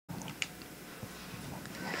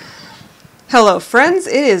Hello friends,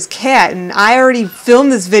 it is Kat, and I already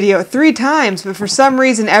filmed this video 3 times, but for some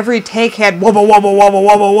reason every take had wubba wubba wubba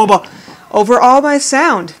wubba wubba over all my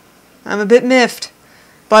sound. I'm a bit miffed.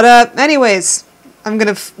 But anyways, I'm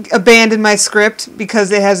gonna abandon my script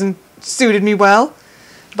because it hasn't suited me well.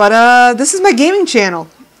 But this is my gaming channel.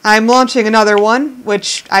 I'm launching another one,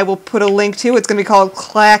 which I will put a link to. It's gonna be called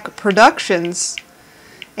CLAC Productions,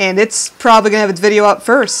 and it's probably gonna have its video up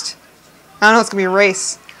first. I don't know, it's gonna be a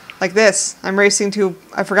race. Like this. I'm racing to...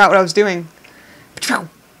 I forgot what I was doing.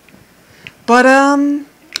 But, like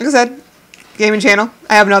I said, gaming channel.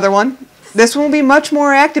 I have another one. This one will be much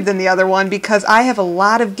more active than the other one because I have a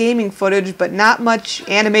lot of gaming footage, but not much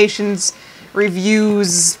animations,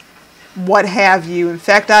 reviews, what have you. In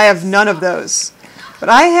fact, I have none of those. But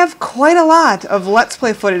I have quite a lot of Let's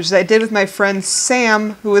Play footage that I did with my friend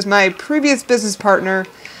Sam, who was my previous business partner,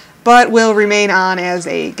 but will remain on as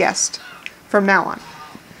a guest from now on.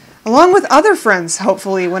 Along with other friends,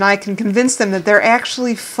 hopefully, when I can convince them that they're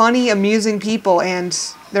actually funny, amusing people and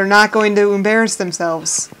they're not going to embarrass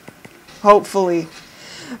themselves. Hopefully.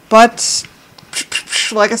 But,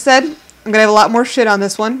 like I said, I'm going to have a lot more shit on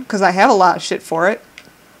this one, because I have a lot of shit for it.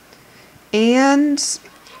 And,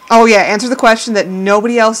 oh yeah, answer the question that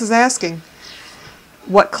nobody else is asking.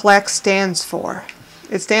 What CLAC stands for.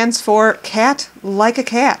 It stands for Cat Like a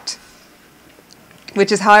Cat.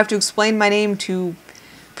 Which is how I have to explain my name to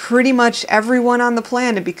pretty much everyone on the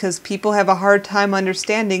planet, because people have a hard time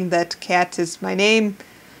understanding that cat is my name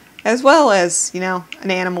as well as, you know, an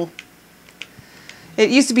animal. It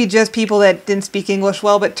used to be just people that didn't speak English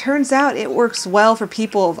well, but turns out it works well for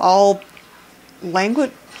people of all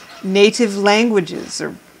native languages,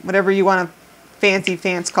 or whatever you want to fancy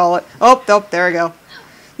call it. Oh, there we go.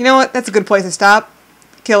 You know what? That's a good place to stop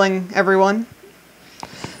killing everyone.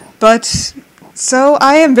 But so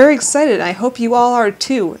I am very excited. I hope you all are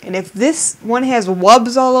too. And if this one has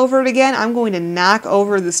wubs all over it again, I'm going to knock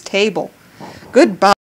over this table. Goodbye.